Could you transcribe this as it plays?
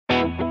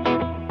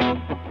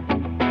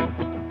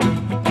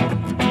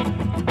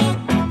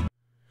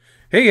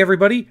Hey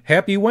everybody,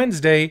 happy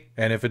Wednesday,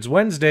 and if it's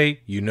Wednesday,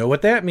 you know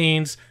what that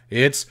means.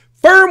 It's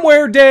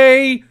Firmware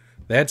Day!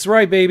 That's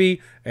right, baby,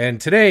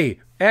 and today,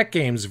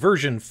 AtGames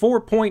version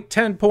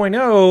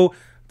 4.10.0,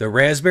 the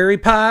Raspberry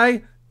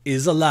Pi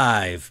is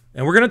alive.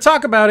 And we're going to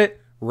talk about it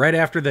right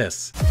after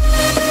this.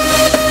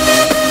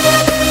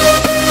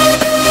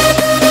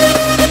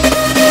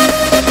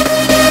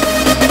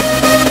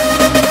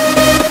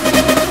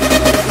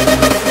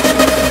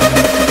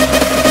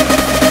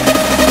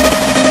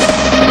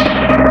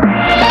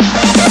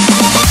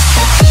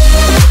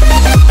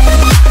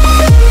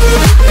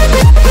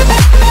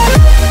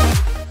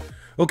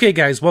 Okay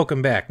guys,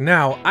 welcome back.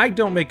 Now, I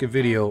don't make a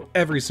video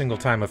every single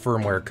time a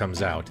firmware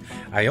comes out.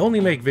 I only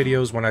make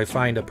videos when I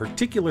find a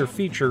particular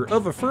feature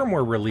of a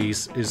firmware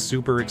release is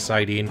super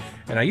exciting,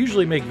 and I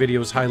usually make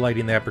videos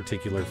highlighting that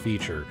particular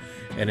feature.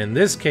 And in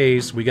this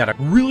case, we got a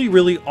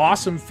really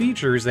awesome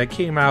features that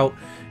came out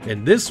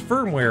in this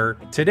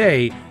firmware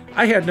today.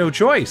 I had no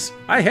choice.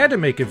 I had to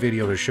make a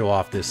video to show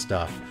off this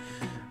stuff.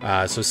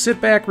 So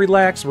sit back,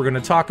 relax, we're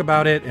going to talk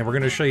about it, and we're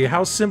going to show you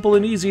how simple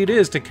and easy it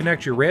is to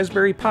connect your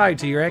Raspberry Pi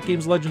to your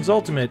AtGames Legends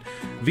Ultimate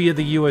via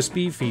the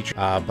USB feature.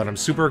 But I'm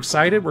super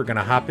excited, we're going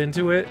to hop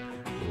into it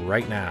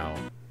right now.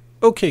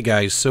 Okay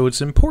guys, so it's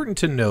important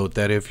to note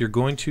that if you're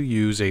going to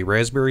use a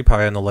Raspberry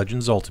Pi on the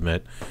Legends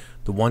Ultimate,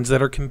 the ones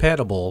that are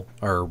compatible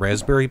are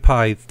Raspberry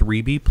Pi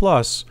 3B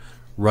Plus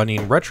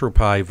running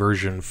RetroPie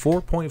version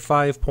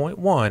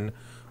 4.5.1,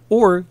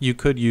 or you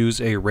could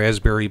use a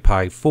Raspberry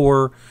Pi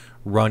 4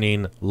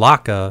 running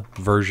Laka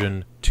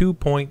version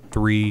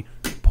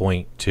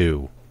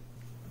 2.3.2.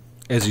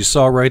 As you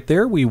saw right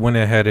there, we went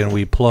ahead and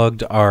we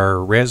plugged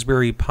our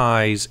Raspberry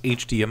Pi's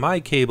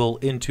HDMI cable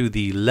into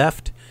the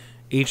left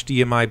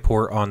HDMI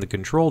port on the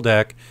control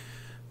deck.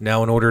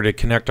 Now, in order to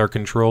connect our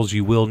controls,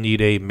 you will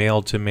need a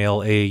male-to-male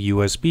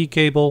USB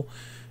cable,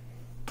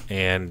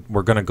 and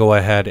we're going to go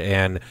ahead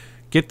and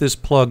get this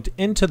plugged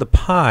into the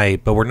Pi,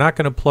 but we're not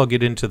going to plug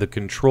it into the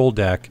control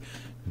deck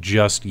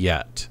just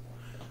yet.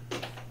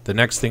 The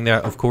next thing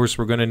that, of course,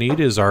 we're going to need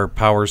is our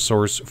power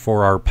source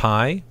for our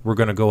Pi. We're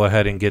going to go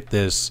ahead and get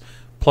this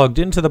plugged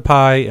into the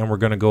Pi, and we're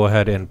going to go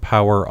ahead and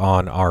power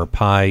on our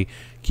Pi.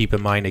 Keep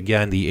in mind,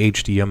 again, the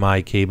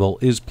HDMI cable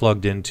is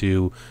plugged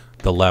into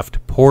the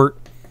left port.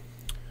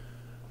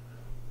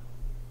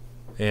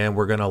 And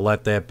we're going to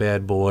let that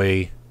bad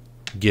boy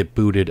get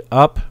booted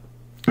up.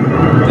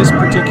 This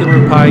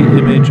particular Pi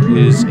image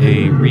is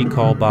a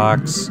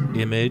Recalbox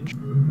image.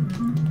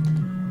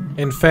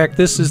 In fact,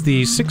 this is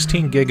the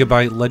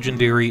 16GB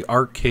legendary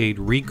arcade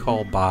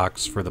recall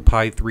box for the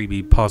Pi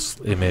 3B Plus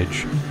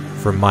image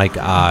from Mike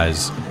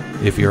Oz.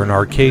 If you're an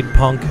arcade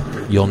punk,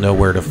 you'll know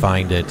where to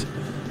find it.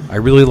 I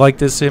really like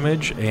this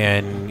image,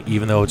 and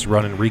even though it's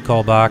running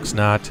Recalbox,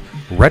 not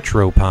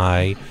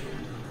RetroPie,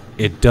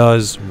 it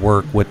does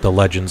work with the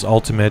Legends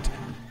Ultimate,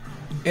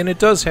 and it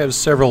does have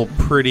several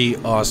pretty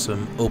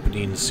awesome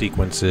opening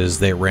sequences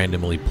that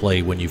randomly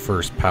play when you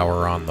first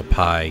power on the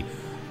Pi.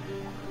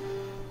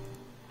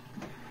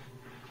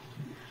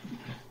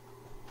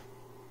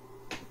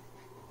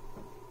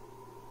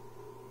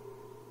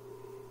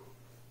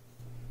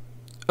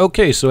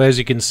 Okay, so as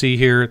you can see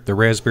here, the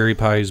Raspberry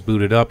Pi is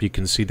booted up. You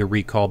can see the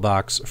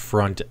Recalbox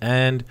front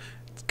end.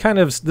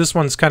 It's this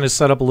one's kind of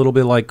set up a little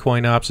bit like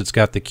CoinOps. It's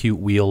got the cute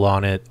wheel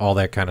on it, all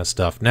that kind of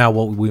stuff. Now,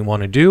 what we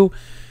want to do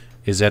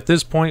is at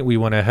this point, we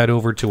want to head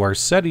over to our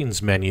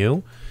settings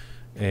menu.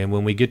 And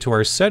when we get to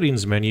our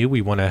settings menu,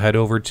 we want to head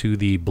over to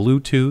the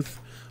Bluetooth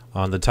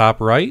on the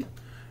top right.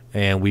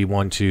 And we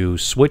want to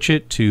switch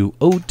it to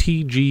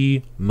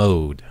OTG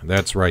mode.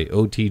 That's right,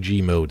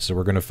 OTG mode. So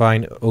we're going to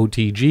find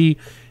OTG.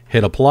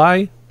 Hit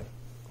apply,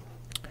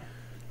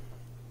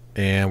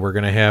 and we're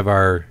going to have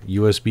our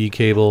USB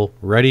cable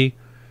ready.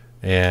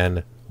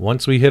 And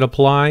once we hit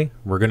apply,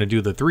 we're going to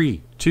do the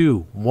 3,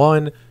 2,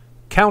 1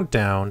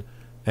 countdown.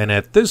 And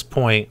at this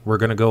point, we're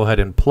going to go ahead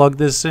and plug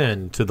this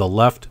in to the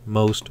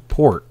leftmost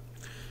port.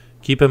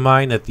 Keep in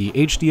mind that the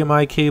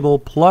HDMI cable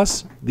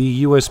plus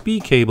the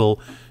USB cable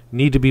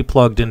need to be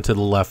plugged into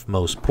the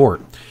leftmost port.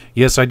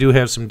 Yes, I do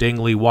have some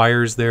dangly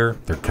wires there.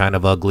 They're kind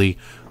of ugly.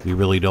 We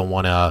really don't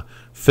want to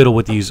fiddle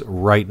with these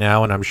right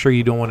now, and I'm sure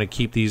you don't want to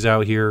keep these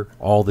out here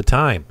all the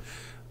time.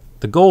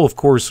 The goal, of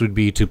course, would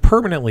be to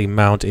permanently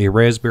mount a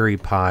Raspberry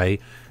Pi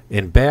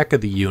in back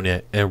of the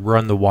unit and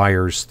run the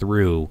wires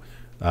through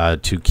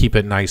to keep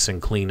it nice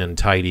and clean and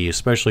tidy,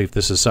 especially if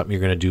this is something you're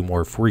going to do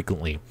more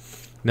frequently.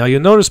 Now,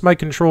 you'll notice my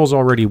controls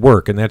already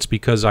work, and that's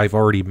because I've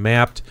already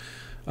mapped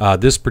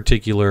this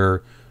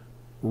particular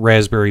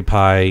Raspberry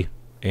Pi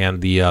and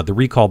the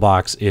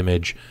Recalbox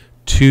image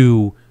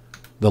to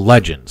the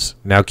Legends.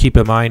 Now keep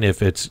in mind,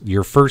 if it's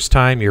your first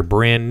time, you're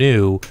brand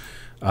new,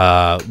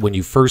 when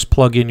you first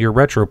plug in your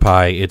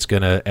RetroPie, it's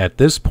gonna, at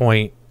this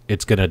point,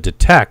 it's gonna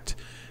detect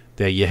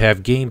that you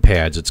have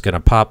gamepads. It's gonna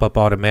pop up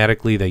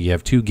automatically that you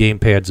have 2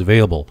 gamepads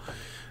available.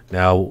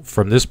 Now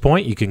from this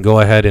point, you can go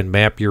ahead and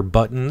map your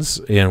buttons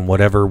in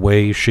whatever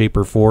way, shape,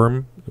 or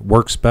form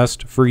works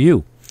best for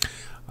you.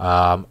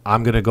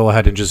 I'm going to go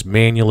ahead and just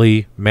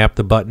manually map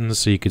the buttons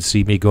so you can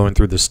see me going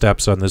through the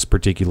steps on this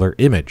particular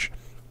image.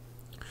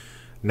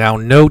 Now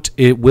note,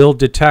 it will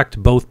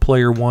detect both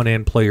player 1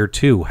 and player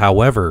 2.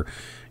 However,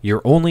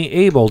 you're only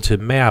able to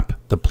map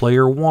the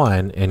player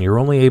 1 and you're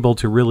only able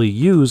to really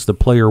use the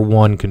player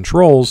 1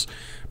 controls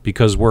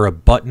because we're a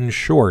button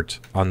short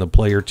on the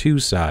player 2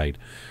 side.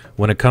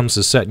 When it comes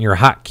to setting your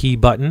hotkey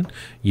button,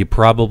 you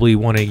probably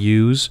want to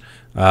use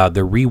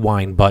the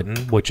rewind button,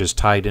 which is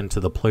tied into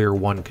the player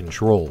 1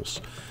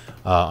 controls.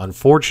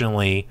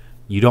 Unfortunately,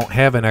 you don't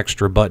have an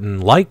extra button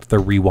like the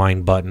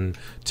rewind button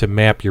to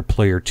map your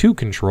player 2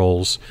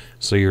 controls,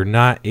 so you're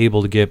not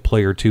able to get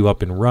player 2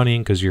 up and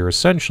running because you're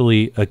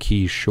essentially a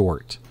key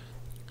short.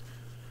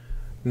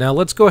 Now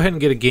let's go ahead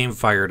and get a game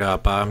fired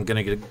up. I'm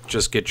going to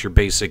just get your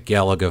basic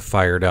Galaga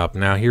fired up.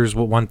 Now here's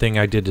what one thing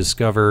I did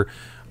discover,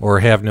 or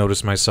have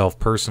noticed myself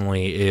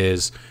personally,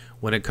 is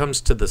when it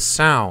comes to the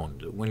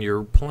sound, when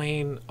you're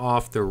playing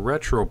off the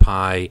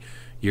RetroPie,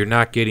 you're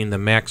not getting the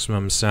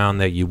maximum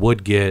sound that you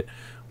would get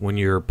when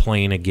you're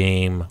playing a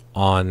game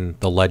on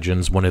the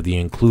Legends, one of the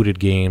included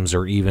games,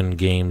 or even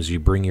games you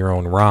bring your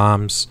own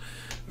ROMs,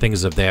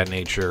 things of that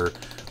nature,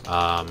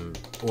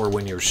 or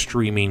when you're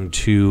streaming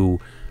to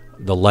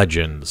the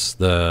Legends.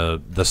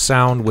 The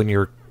sound when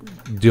you're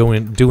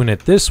doing it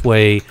this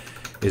way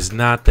is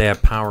not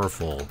that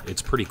powerful.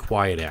 It's pretty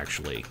quiet,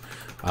 actually.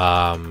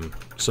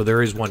 So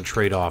there is one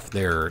trade-off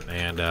there,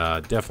 and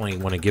definitely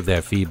want to give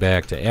that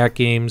feedback to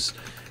AtGames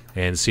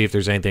and see if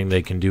there's anything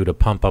they can do to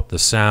pump up the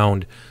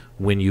sound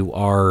when you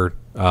are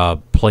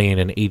playing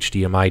an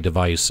HDMI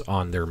device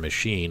on their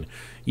machine.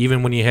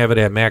 Even when you have it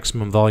at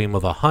maximum volume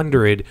of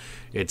 100,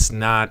 it's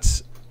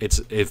not.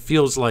 It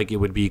feels like it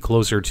would be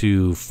closer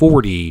to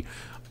 40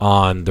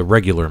 on the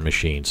regular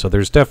machine. So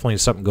there's definitely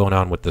something going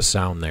on with the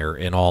sound there,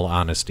 in all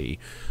honesty.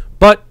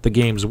 But the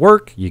games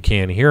work. You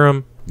can hear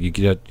them.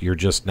 You're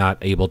just not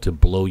able to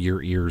blow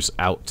your ears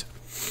out.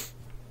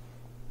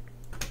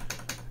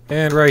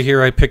 And right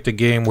here I picked a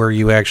game where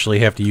you actually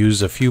have to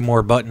use a few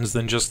more buttons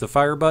than just the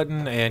fire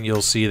button, and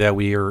you'll see that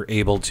we are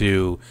able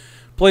to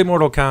play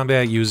Mortal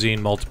Kombat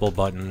using multiple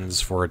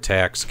buttons for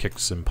attacks,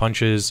 kicks, and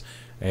punches,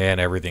 and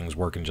everything's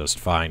working just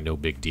fine, no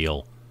big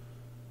deal.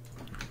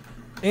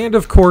 And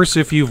of course,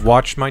 if you've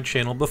watched my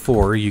channel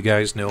before, you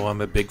guys know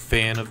I'm a big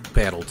fan of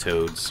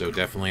Battletoads, so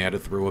definitely had to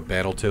throw a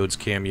Battletoads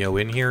cameo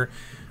in here.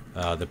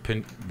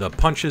 The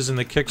punches and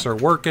the kicks are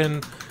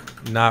working.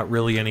 Not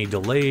really any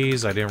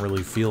delays. I didn't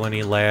really feel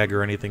any lag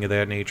or anything of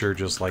that nature,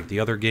 just like the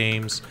other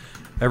games.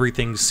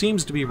 Everything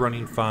seems to be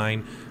running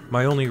fine.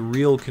 My only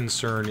real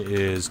concern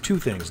is two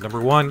things. Number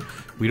one,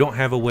 we don't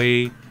have a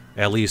way,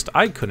 at least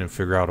I couldn't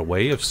figure out a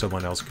way. If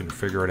someone else can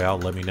figure it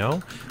out, let me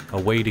know. A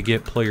way to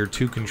get player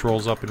 2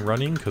 controls up and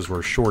running, because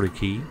we're short a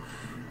key.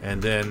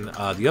 And then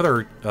the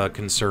other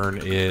concern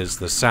is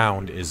the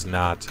sound is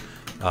not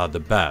the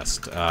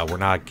best. We're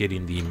not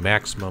getting the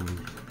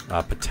maximum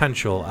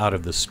potential out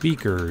of the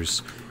speakers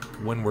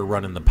when we're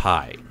running the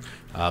Pi.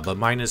 But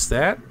minus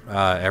that,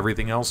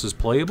 everything else is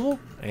playable,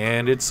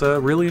 and it's a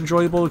really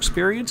enjoyable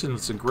experience, and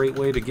it's a great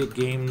way to get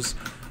games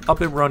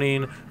up and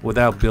running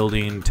without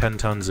building 10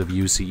 tons of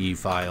UCE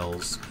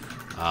files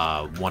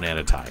one at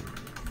a time.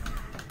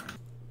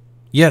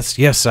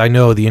 Yes, I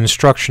know the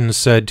instructions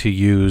said to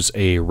use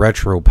a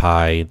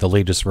RetroPie, the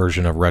latest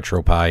version of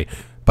RetroPie,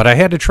 but I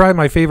had to try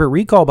my favorite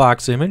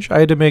Recalbox image. I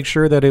had to make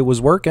sure that it was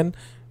working,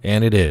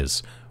 and it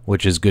is,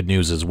 which is good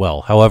news as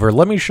well. However,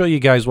 let me show you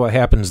guys what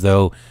happens,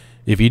 though,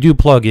 if you do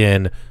plug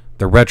in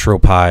the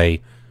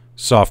RetroPie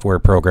software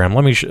program.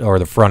 Or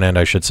the front end,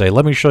 I should say.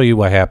 Let me show you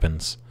what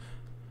happens.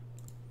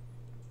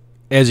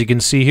 As you can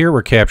see here,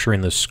 we're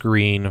capturing the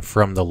screen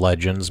from the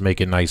Legends, make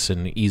it nice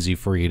and easy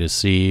for you to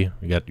see.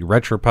 You got your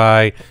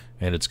RetroPie,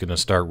 and it's going to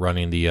start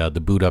running the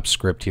boot up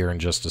script here in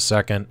just a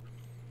second.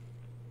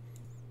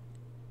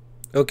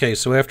 Okay,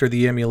 so after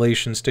the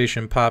emulation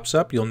station pops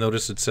up, you'll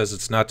notice it says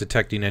it's not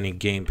detecting any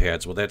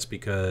gamepads. Well, that's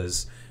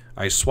because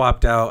I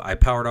swapped out, I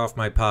powered off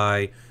my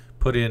Pi,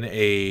 put in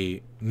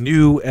a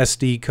new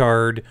SD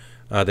card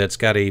that's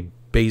got a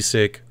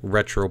basic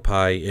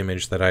RetroPie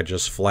image that I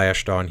just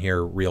flashed on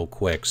here real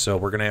quick. So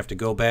we're going to have to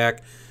go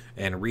back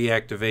and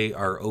reactivate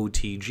our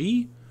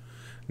OTG.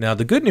 Now,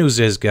 the good news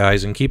is,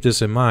 guys, and keep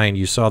this in mind,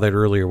 you saw that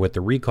earlier with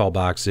the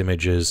Recalbox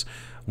images,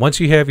 once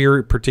you have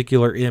your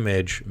particular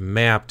image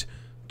mapped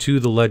to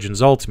the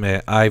Legends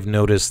Ultimate, I've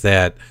noticed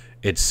that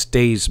it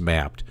stays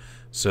mapped.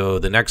 So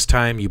the next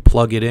time you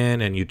plug it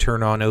in and you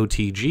turn on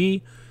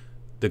OTG,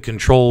 the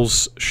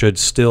controls should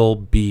still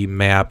be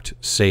mapped,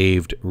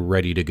 saved,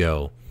 ready to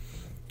go.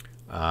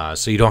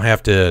 So you don't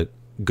have to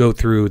go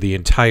through the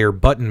entire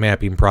button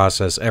mapping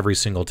process every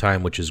single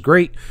time, which is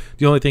great.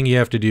 The only thing you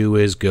have to do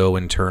is go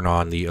and turn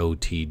on the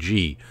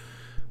OTG.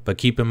 But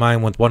keep in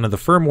mind, with one of the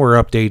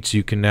firmware updates,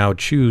 you can now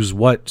choose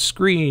what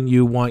screen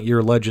you want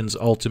your Legends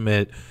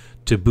Ultimate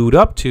to boot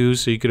up to,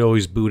 so you could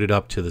always boot it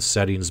up to the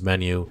settings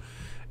menu.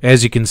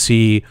 As you can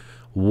see,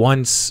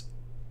 once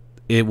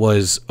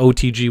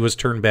OTG was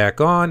turned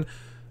back on,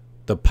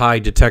 the Pi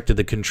detected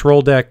the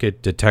control deck,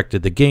 it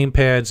detected the game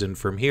pads, and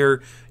from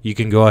here you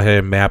can go ahead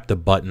and map the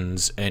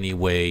buttons any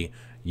way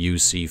you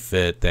see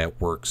fit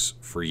that works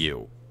for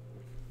you.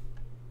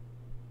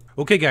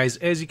 Okay guys,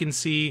 as you can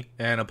see,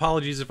 and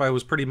apologies if I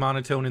was pretty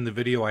monotone in the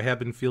video, I have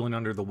been feeling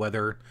under the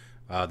weather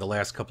the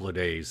last couple of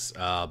days.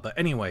 But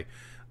anyway,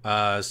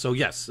 so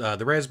yes,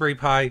 the Raspberry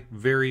Pi,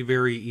 very,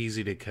 very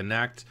easy to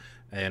connect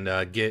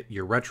and get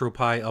your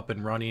RetroPie up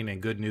and running.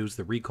 And good news,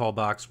 the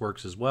Recalbox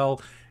works as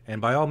well. And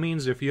by all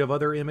means, if you have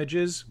other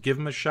images, give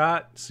them a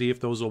shot, see if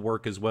those will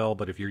work as well.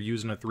 But if you're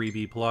using a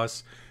 3B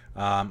Plus,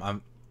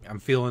 I'm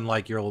feeling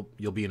like you'll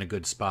be in a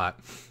good spot.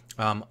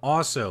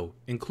 Also,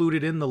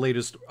 included in the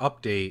latest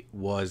update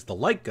was the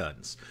light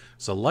guns.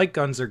 So light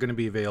guns are going to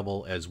be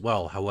available as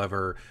well.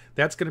 However,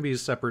 that's going to be a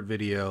separate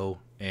video,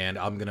 and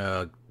I'm going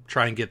to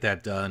try and get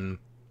that done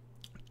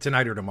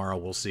tonight or tomorrow.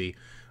 We'll see.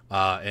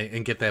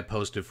 And get that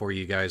posted for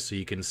you guys so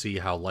you can see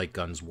how light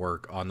guns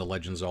work on the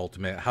Legends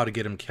Ultimate, how to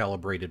get them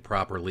calibrated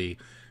properly,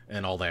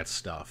 and all that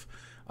stuff.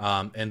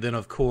 And then,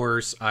 of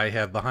course, I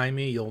have behind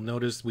me, you'll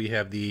notice we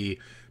have the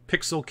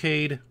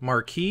Pixelcade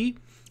marquee.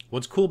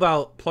 What's cool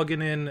about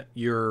plugging in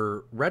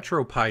your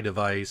RetroPie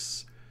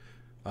device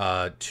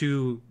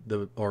to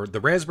the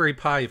Raspberry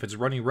Pi, if it's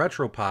running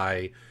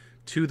RetroPie,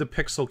 to the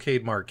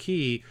Pixelcade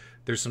marquee,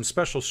 there's some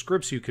special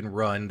scripts you can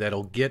run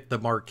that'll get the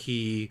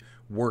marquee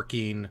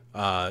working.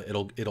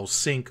 It'll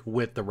sync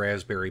with the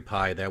Raspberry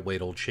Pi. That way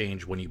it'll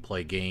change when you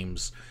play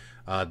games.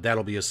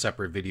 That'll be a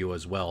separate video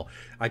as well.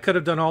 I could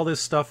have done all this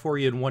stuff for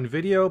you in one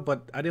video,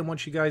 but I didn't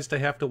want you guys to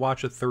have to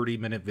watch a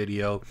 30-minute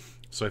video.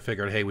 So I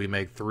figured, hey, we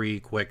make 3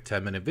 quick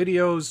 10-minute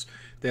videos.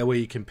 That way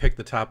you can pick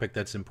the topic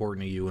that's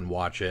important to you and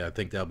watch it. I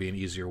think that'll be an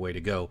easier way to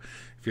go.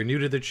 If you're new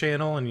to the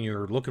channel and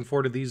you're looking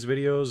forward to these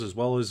videos, as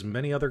well as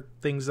many other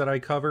things that I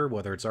cover,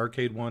 whether it's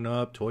Arcade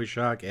 1-Up, Toy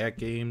Shock,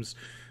 AtGames,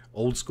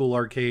 old school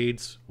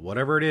arcades,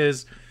 whatever it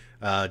is,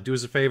 do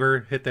us a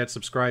favor, hit that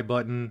subscribe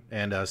button,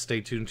 and stay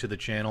tuned to the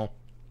channel.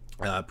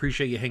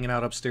 Appreciate you hanging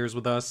out upstairs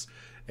with us,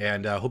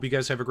 and hope you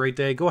guys have a great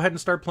day. Go ahead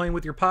and start playing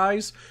with your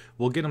Pis.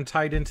 We'll get them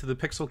tied into the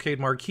Pixelcade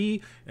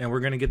marquee, and we're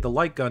going to get the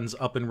light guns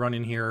up and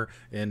running here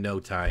in no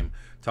time.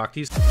 Talk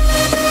to you soon.